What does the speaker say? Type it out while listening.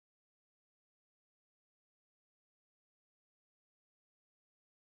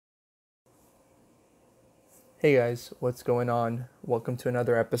Hey guys, what's going on? Welcome to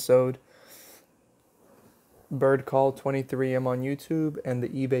another episode. Bird Call 23M on YouTube, and the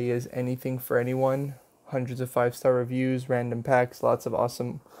eBay is anything for anyone. Hundreds of 5-star reviews, random packs, lots of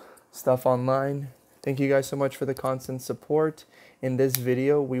awesome stuff online. Thank you guys so much for the constant support. In this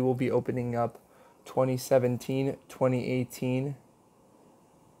video, we will be opening up 2017-2018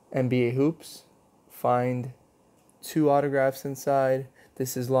 NBA hoops. Find 2 autographs inside.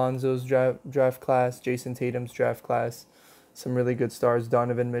 This is Lonzo's draft class, Jason Tatum's draft class, some really good stars,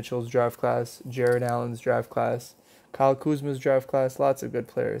 Donovan Mitchell's draft class, Jared Allen's draft class, Kyle Kuzma's draft class, lots of good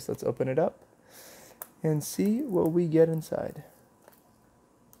players. Let's open it up and see what we get inside.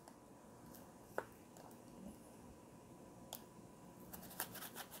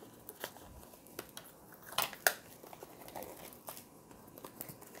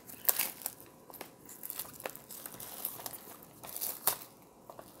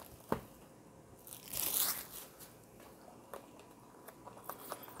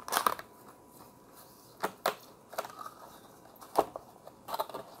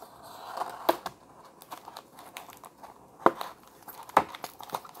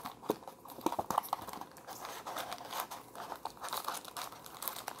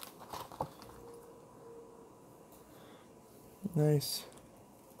 Nice.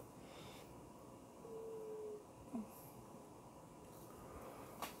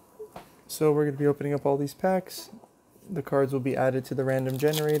 So we're going to be opening up all these packs. The cards will be added to the random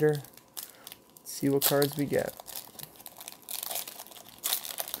generator. Let's see what cards we get.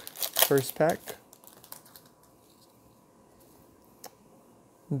 First pack.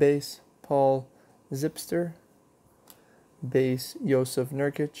 Base Paul Zipster. Base Yosef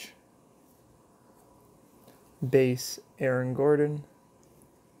Nurkic. Base Aaron Gordon.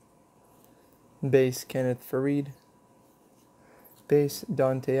 Base Kenneth Faried. Base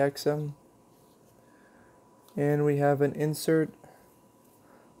Dante Exum. And we have an insert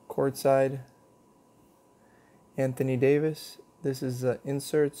courtside Anthony Davis. This is an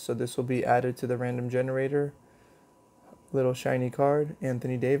insert, so this will be added to the random generator. Little shiny card,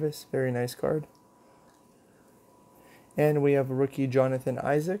 Anthony Davis, very nice card. And we have rookie Jonathan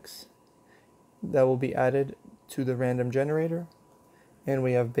Isaacs that will be added to the random generator. And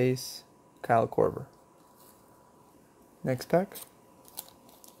we have base Kyle Korver. Next pack.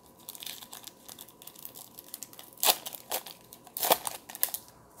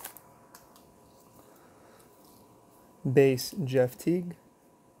 Base Jeff Teague.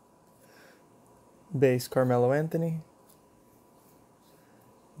 Base Carmelo Anthony.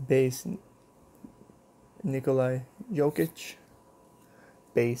 Base Nikolai Jokic.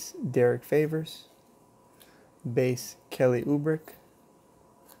 Base Derek Favors. Base Kelly Oubre.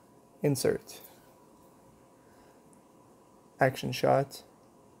 Insert. Action shot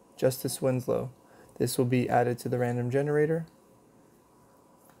Justice Winslow. This will be added to the random generator.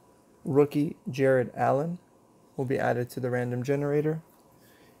 Rookie Jared Allen will be added to the random generator.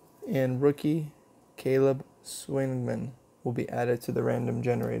 And rookie Caleb Swingman will be added to the random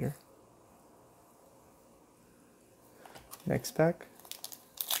generator. Next pack.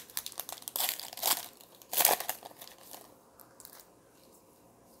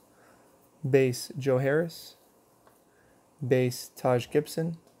 Base Joe Harris. Base Taj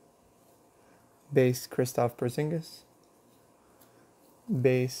Gibson. Base Kristaps Porzingis.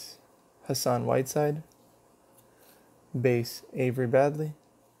 Base Hassan Whiteside. Base Avery Bradley.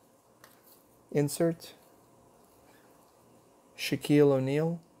 Insert Shaquille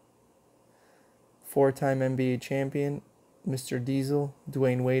O'Neal. 4-time NBA champion Mr. Diesel.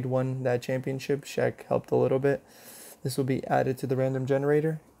 Dwayne Wade won that championship. Shaq helped a little bit. This will be added to the random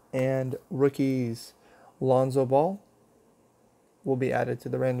generator. And rookies Lonzo Ball will be added to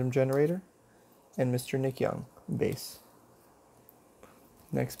the random generator. And Mr. Nick Young, base.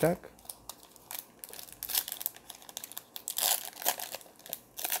 Next pack.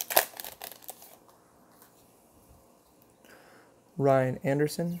 Ryan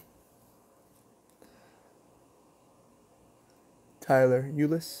Anderson. Tyler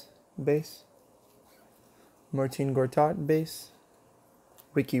Ulis, base. Martin Gortat, base.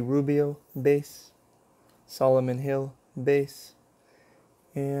 Ricky Rubio, base. Solomon Hill, base.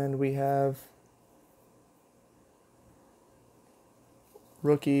 And we have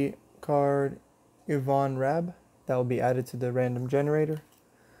rookie card Yvonne Rabb. That will be added to the random generator.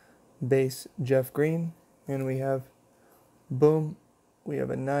 Base Jeff Green. And we have, boom, we have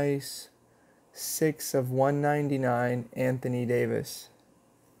a nice 6/199 Anthony Davis.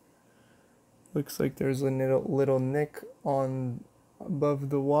 Looks like there's a little nick on above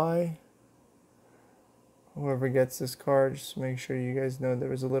the Y. Whoever gets this card, just make sure you guys know there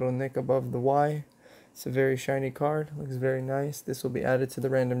was a little nick above the Y. It's a very shiny card. Looks very nice. This will be added to the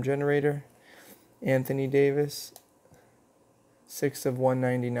random generator. Anthony Davis, 6 of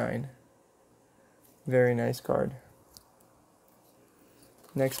 199. Very nice card.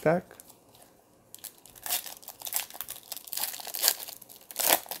 Next pack.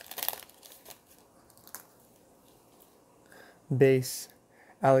 Base,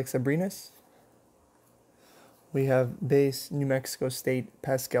 Alex Abrinas. We have base, New Mexico State,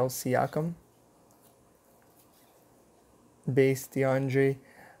 Pascal Siakam. Base, DeAndre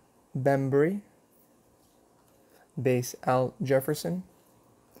Bembry. Base, Al Jefferson.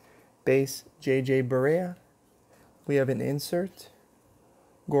 Base, JJ Barea. We have an insert,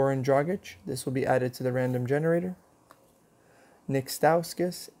 Goran Dragic. This will be added to the random generator. Nick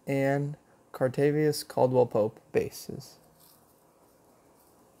Stauskas and Cartavius Caldwell-Pope bases.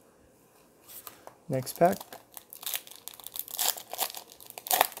 Next pack.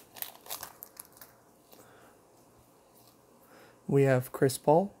 We have Chris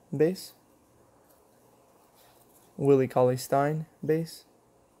Paul base. Willie Cauley-Stein base.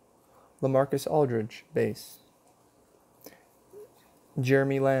 LaMarcus Aldridge base.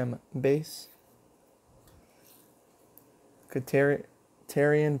 Jeremy Lamb base.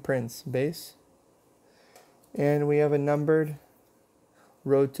 Tarian Prince base. And we have a numbered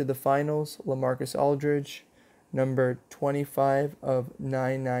Road to the Finals, LaMarcus Aldridge, number 25 of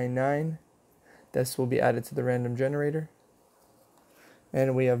 999. This will be added to the random generator.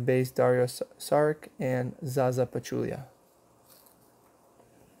 And we have base Dario Saric and Zaza Pachulia.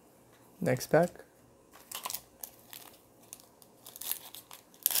 Next pack.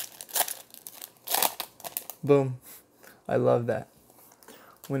 Boom. I love that.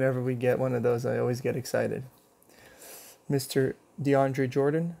 Whenever we get one of those, I always get excited. Mr. DeAndre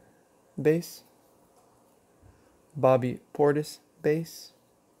Jordan, base. Bobby Portis, base.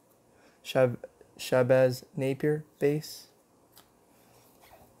 Shabazz Napier, base.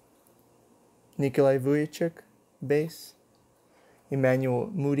 Nikolai Vujicic, base.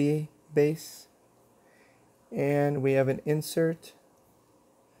 Emmanuel Mudiay, base. And we have an insert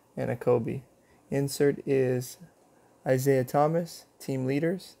and a Kobe. Insert is Isaiah Thomas, team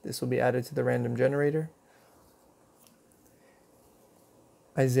leaders. This will be added to the random generator.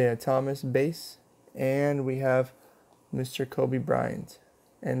 Isaiah Thomas, base. And we have Mr. Kobe Bryant,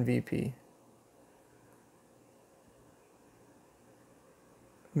 MVP.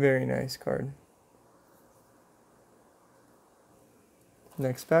 Very nice card.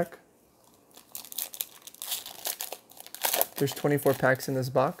 Next pack. There's 24 packs in this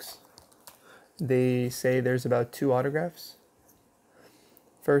box. They say there's about 2 autographs.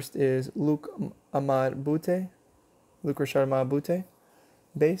 First is Luc Rashad Ahmad Bute,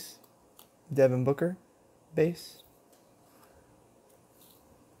 base. Devin Booker, base.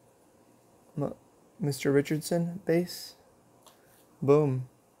 Mr. Richardson, base. Boom.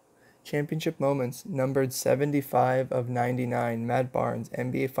 Championship moments, numbered 75 of 99, Matt Barnes,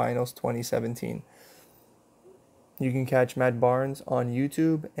 NBA Finals 2017. You can catch Matt Barnes on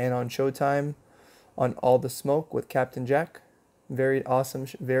YouTube and on Showtime on All the Smoke with Captain Jack. Very awesome,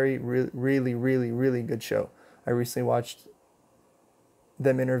 really good show. I recently watched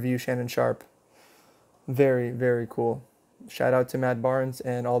them interview Shannon Sharp. Very cool. Shout out to Matt Barnes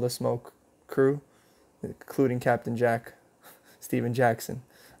and All the Smoke crew, including Captain Jack, Steven Jackson.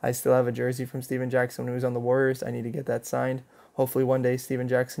 I still have a jersey from Steven Jackson when he was on the Warriors. I need to get that signed. Hopefully one day, Steven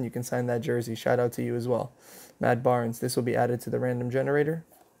Jackson, you can sign that jersey. Shout out to you as well. Matt Barnes. This will be added to the random generator.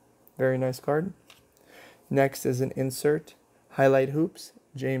 Very nice card. Next is an insert. Highlight Hoops,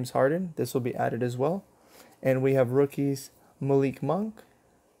 James Harden. This will be added as well. And we have rookies Malik Monk.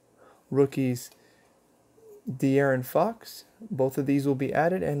 Rookies De'Aaron Fox. Both of these will be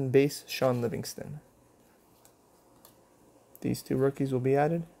added. And base Sean Livingston. These 2 rookies will be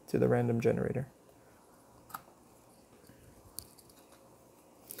added to the random generator.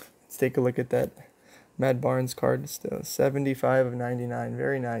 Let's take a look at that Matt Barnes card. Still 75 of 99.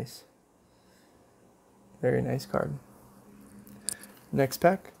 Very nice. Very nice card. Next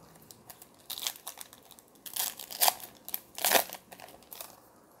pack.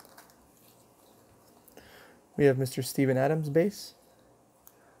 We have Mr. Steven Adams base.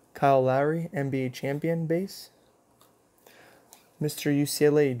 Kyle Lowry, NBA champion base. Mr.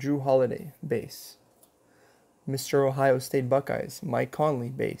 UCLA, Drew Holiday, base. Mr. Ohio State Buckeyes, Mike Conley,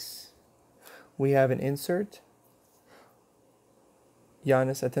 base. We have an insert.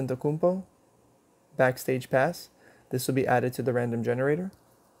 Giannis Antetokounmpo, backstage pass. This will be added to the random generator.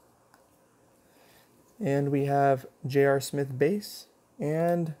 And we have J.R. Smith, base.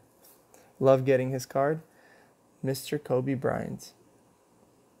 And love getting his card, Mr. Kobe Bryant.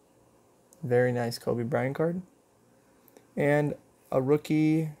 Very nice Kobe Bryant card. And a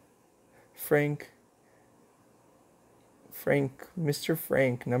rookie, Mr.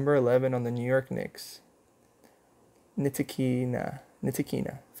 Frank, number 11 on the New York Knicks. Frank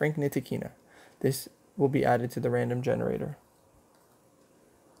Nitikina. This will be added to the random generator.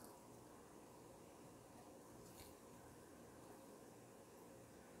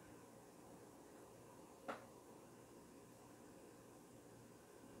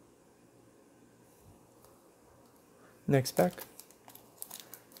 Next pack.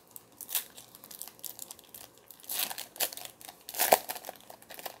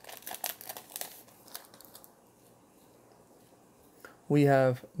 We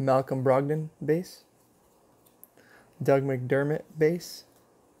have Malcolm Brogdon base, Doug McDermott base,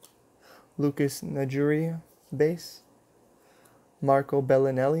 Lucas Najuri base, Marco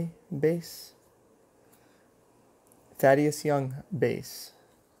Bellinelli base, Thaddeus Young base.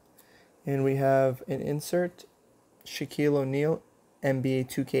 And we have an insert, Shaquille O'Neal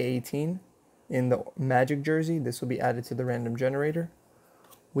NBA 2K18 in the Magic jersey. This will be added to the random generator.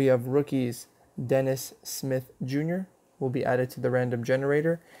 We have rookies, Dennis Smith Jr. will be added to the random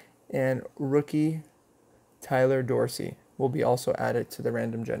generator, and rookie Tyler Dorsey will be also added to the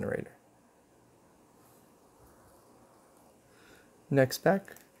random generator. Next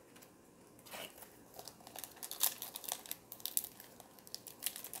pack.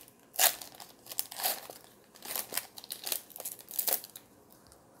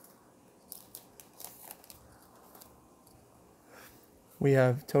 We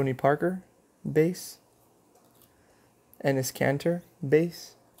have Tony Parker base, Enes Kanter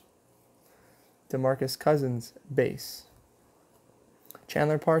base, DeMarcus Cousins base,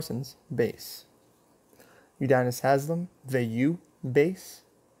 Chandler Parsons base, Udonis Haslem, the U base,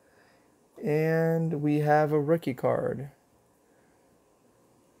 and we have a rookie card,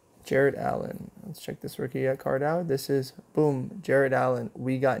 Jared Allen. Let's check this rookie card out. This is, boom, Jared Allen,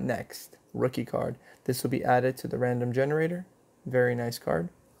 we got next, rookie card. This will be added to the random generator. Very nice card.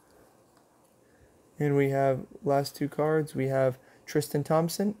 And we have last two cards. We have Tristan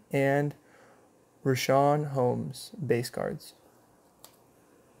Thompson and Richaun Holmes base cards.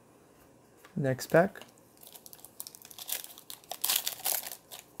 Next pack.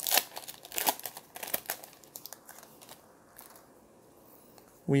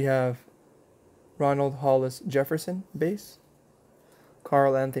 We have Ronald Hollis Jefferson base,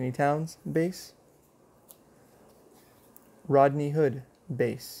 Karl Anthony Towns base, Rodney Hood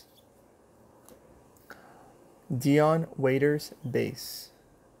base, Dion Waiters base,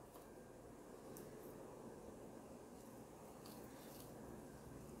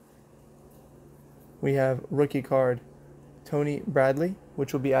 we have rookie card Tony Bradley,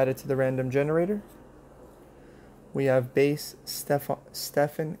 which will be added to the random generator. We have base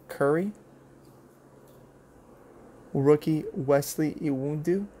Stephen Curry, rookie Wesley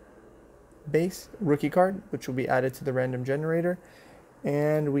Iwundu base, rookie card, which will be added to the random generator.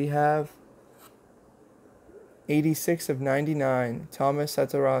 And we have 86 of 99, Thomas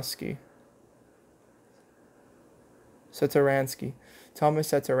Satoransky.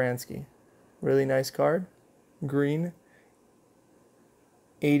 Thomas Satoransky. Really nice card. Green.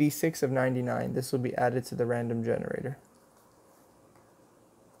 86 of 99. This will be added to the random generator.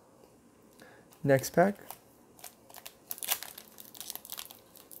 Next pack.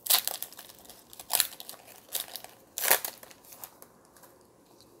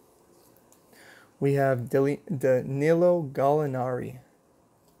 We have Danilo Gallinari,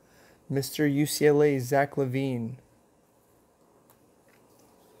 Mr. UCLA Zach LaVine,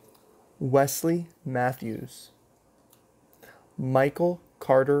 Wesley Matthews, Michael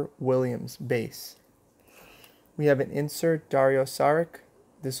Carter Williams base. We have an insert Dario Saric.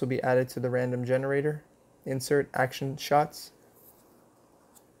 This will be added to the random generator. Insert action shots.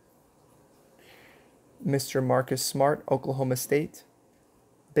 Mr. Marcus Smart, Oklahoma State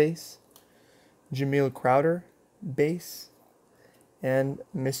base. Jameel Crowder base, and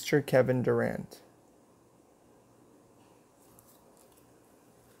Mr. Kevin Durant.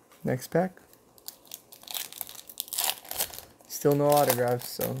 Next pack. Still no autographs,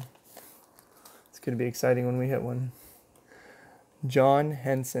 so it's going to be exciting when we hit one. John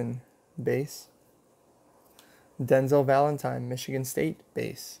Henson base. Denzel Valentine, Michigan State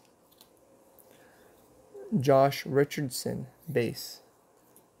base. Josh Richardson base.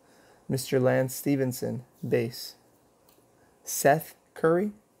 Mr. Lance Stevenson, base. Seth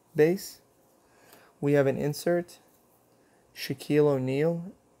Curry, base. We have an insert, Shaquille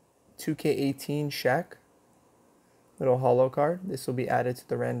O'Neal, 2K18 Shaq. Little hollow card. This will be added to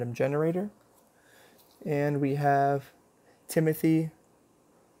the random generator. And we have Timothy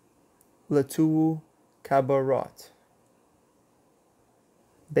Latu Cabarrot.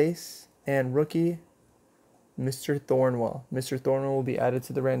 Base and rookie, Mr. Thornwell. Mr. Thornwell will be added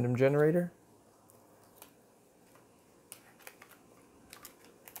to the random generator.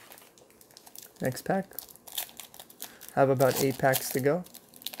 Next pack. Have about 8 packs to go.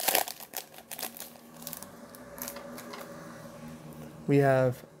 We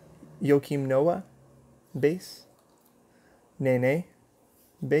have Joakim Noah, base. Nene,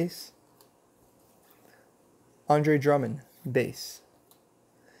 base. Andre Drummond, base.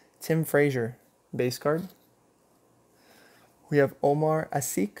 Tim Frazier, base card. We have Omar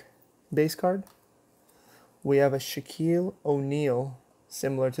Asik, base card. We have a Shaquille O'Neal,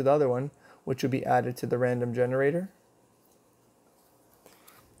 similar to the other one, which will be added to the random generator.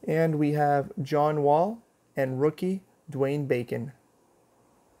 And we have John Wall and rookie Dwayne Bacon.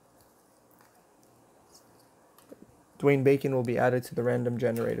 Dwayne Bacon will be added to the random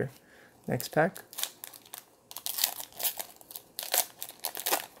generator. Next pack.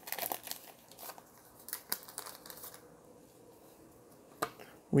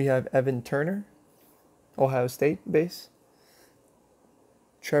 We have Evan Turner, Ohio State, base.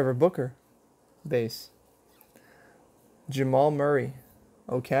 Trevor Booker, base. Jamal Murray,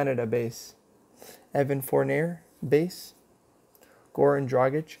 Canada, base. Evan Fournier, base. Goran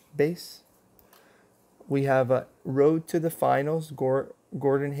Dragic, base. We have a Road to the Finals,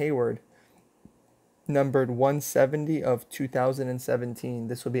 Gordon Hayward, numbered 170 of 2017.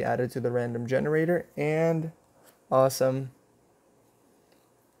 This will be added to the random generator. And awesome,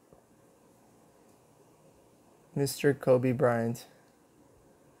 Mr. Kobe Bryant.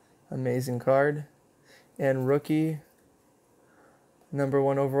 Amazing card. And rookie,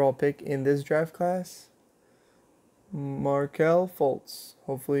 #1 overall pick in this draft class, Markelle Fultz.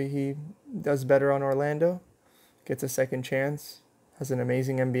 Hopefully he does better on Orlando, gets a second chance, has an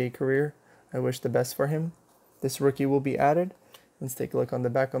amazing NBA career. I wish the best for him. This rookie will be added. Let's take a look on the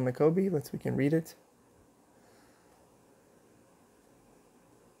back on the Kobe. We can read it.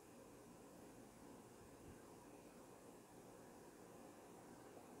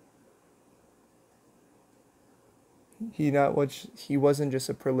 He wasn't just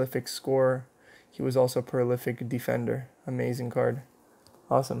a prolific scorer, he was also a prolific defender. Amazing card.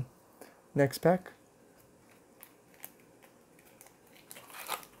 Awesome. Next pack.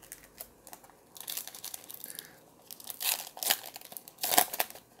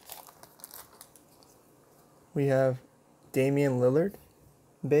 We have Damian Lillard,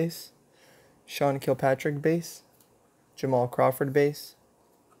 base. Sean Kilpatrick, base. Jamal Crawford, base.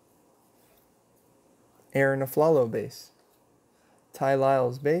 Aaron Aflalo, base. Trey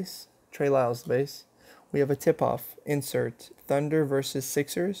Lyles, base. We have a tip-off insert, Thunder versus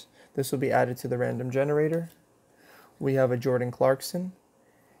Sixers. This will be added to the random generator. We have a Jordan Clarkson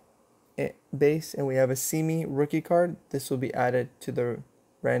base, and we have a Simi rookie card. This will be added to the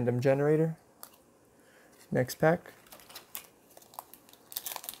random generator. Next pack.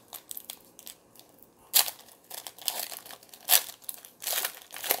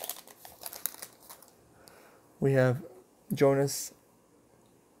 We have Jonas,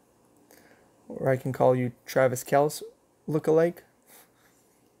 or I can call you Travis Kelce lookalike,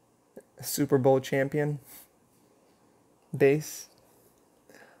 Super Bowl champion, base.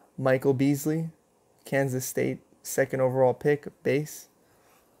 Michael Beasley, Kansas State, 2nd overall pick, base.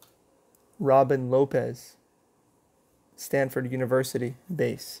 Robin Lopez, Stanford University,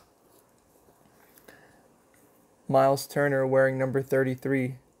 base. Miles Turner wearing number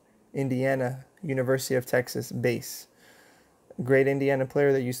 33, Indiana, University of Texas, base. A great Indiana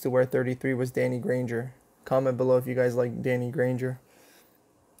player that used to wear 33 was Danny Granger. Comment below if you guys like Danny Granger.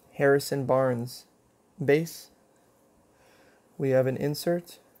 Harrison Barnes, base. We have an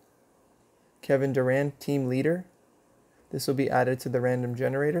insert, Kevin Durant, team leader. This will be added to the random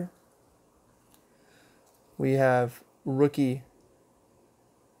generator. We have rookie,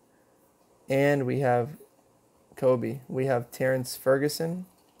 and we have Kobe. We have Terrence Ferguson.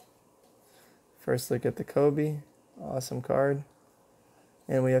 First look at the Kobe. Awesome card.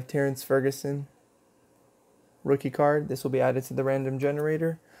 And we have Terrence Ferguson, rookie card. This will be added to the random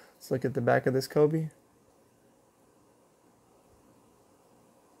generator. Let's look at the back of this Kobe.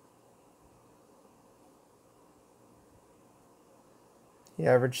 He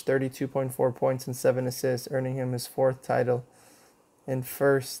averaged 32.4 points and 7 assists, earning him his 4th title and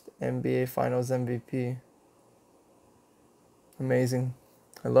 1st NBA Finals MVP. Amazing.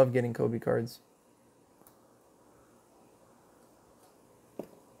 I love getting Kobe cards.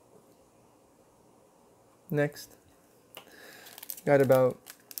 Next, got about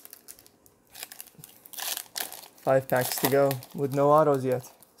 5 packs to go with no autos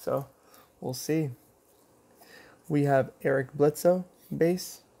yet. So We'll see. We have Eric Bledsoe,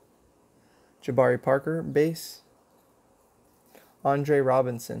 base. Jabari Parker, base. Andre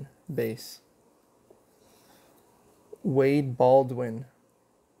Robinson, base. Wade Baldwin,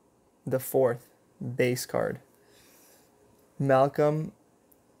 the 4th, base card. Malcolm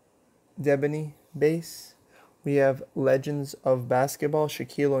Debony, base. We have Legends of Basketball,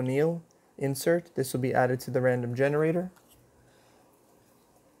 Shaquille O'Neal, insert. This will be added to the random generator.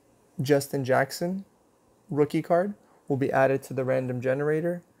 Justin Jackson, rookie card, will be added to the random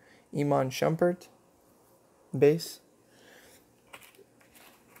generator. Iman Shumpert, base.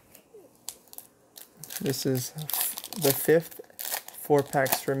 This is the 5th, 4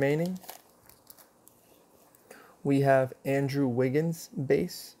 packs remaining. We have Andrew Wiggins,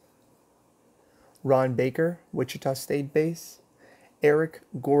 base. Ron Baker, Wichita State, base. Eric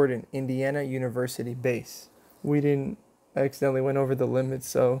Gordon, Indiana University, base. I accidentally went over the limit,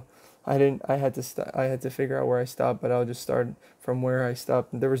 so I had to figure out where I stopped, but I'll just start from where I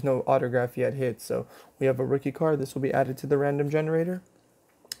stopped. There was no autograph yet hit, so we have a rookie card. This will be added to the random generator.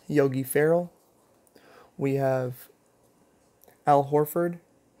 Yogi Ferrell. We have Al Horford.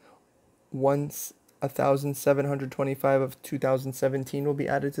 1,725 of 2017 will be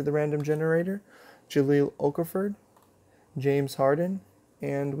added to the random generator. Jahlil Okafor, James Harden,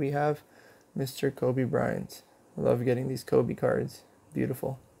 and we have Mr. Kobe Bryant. I love getting these Kobe cards.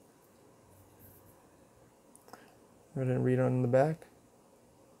 Beautiful. I'm going to read on the back.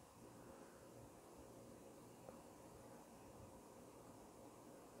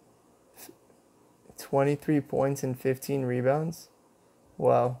 "23 points and 15 rebounds.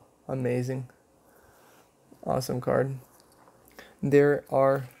 Wow, amazing. Awesome card. There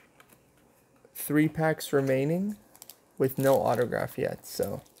are 3 packs remaining with no autograph yet,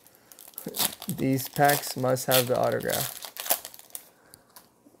 so these packs must have the autograph.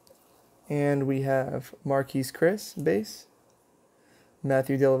 And we have Marquise Chris, base.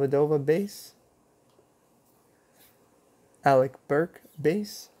 Matthew Dellavedova, base. Alec Burke,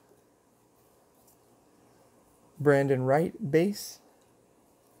 base. Brandon Wright, base.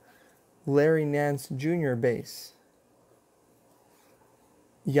 Larry Nance Jr., base.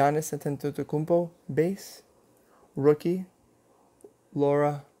 Giannis Antetokounmpo, base. Rookie,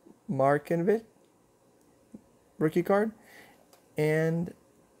 Laura Markkanen, rookie card. And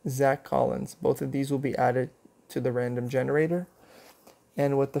Zach Collins. Both of these will be added to the random generator.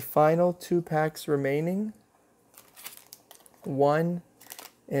 And with the final 2 packs remaining, 1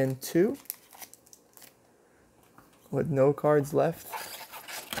 and 2, with no cards left,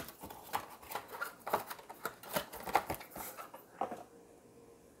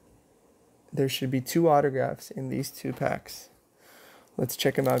 there should be 2 autographs in these 2 packs. Let's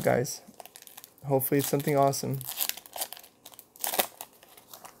check them out, guys. Hopefully it's something awesome.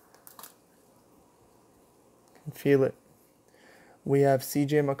 Can feel it. We have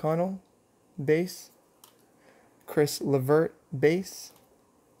CJ McConnell, base. Chris Levert, base.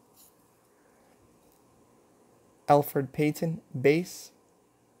 Alfred Payton, base.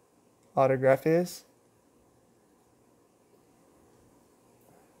 Autograph is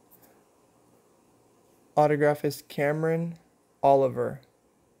Cameron Oliver,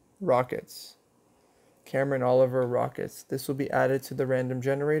 Rockets. Cameron Oliver, Rockets. This will be added to the random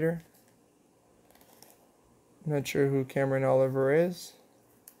generator. Not sure who Cameron Oliver is,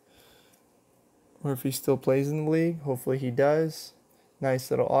 or if he still plays in the league. Hopefully he does. Nice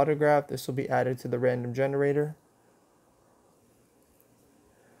little autograph. This will be added to the random generator.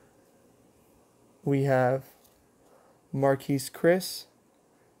 We have Marquise Chris,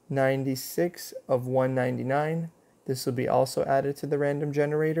 96 of 199. This will be also added to the random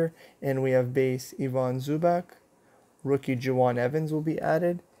generator. And we have base Ivan Zubac. Rookie Juwan Evans will be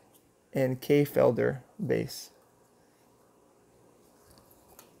added. And K. Felder, base.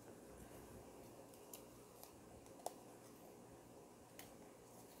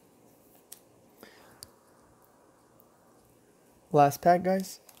 Last pack,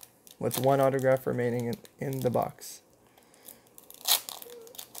 guys, with 1 autograph remaining in the box.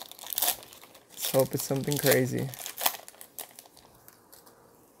 Let's hope it's something crazy.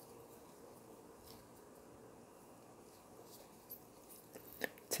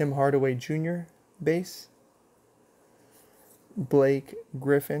 Tim Hardaway Jr., base. Blake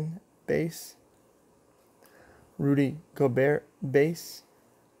Griffin, base. Rudy Gobert, base.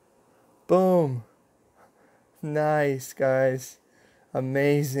 Boom. Nice, guys.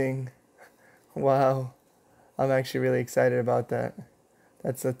 Amazing. Wow. I'm actually really excited about that.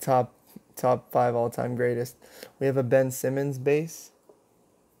 That's the top 5 all-time greatest. We have a Ben Simmons base.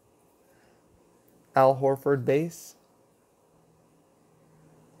 Al Horford base.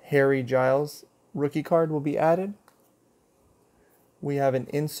 Harry Giles rookie card will be added. We have an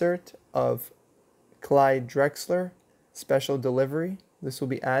insert of Clyde Drexler special delivery. This will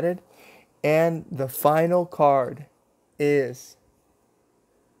be added. And the final card is,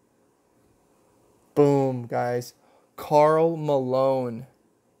 boom, guys, Karl Malone,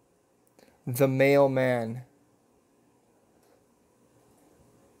 the mailman.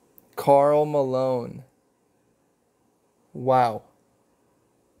 Karl Malone. Wow.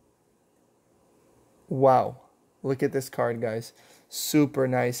 Wow. Look at this card, guys. Super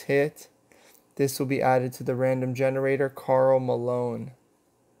nice hit. This will be added to the random generator. Karl Malone.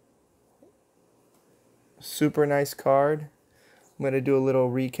 Super nice card. I'm going to do a little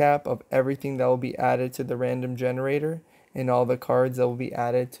recap of everything that will be added to the random generator and all the cards that will be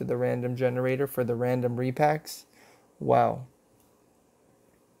added to the random generator for the random repacks. Wow.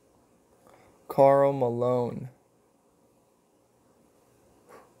 Karl Malone.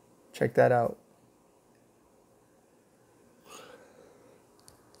 Check that out.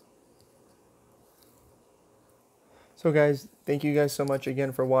 So guys, thank you guys so much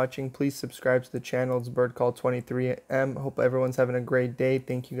again for watching. Please subscribe to the channel. It's Bird Call 23M. Hope everyone's having a great day.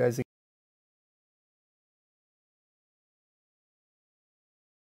 Thank you guys again.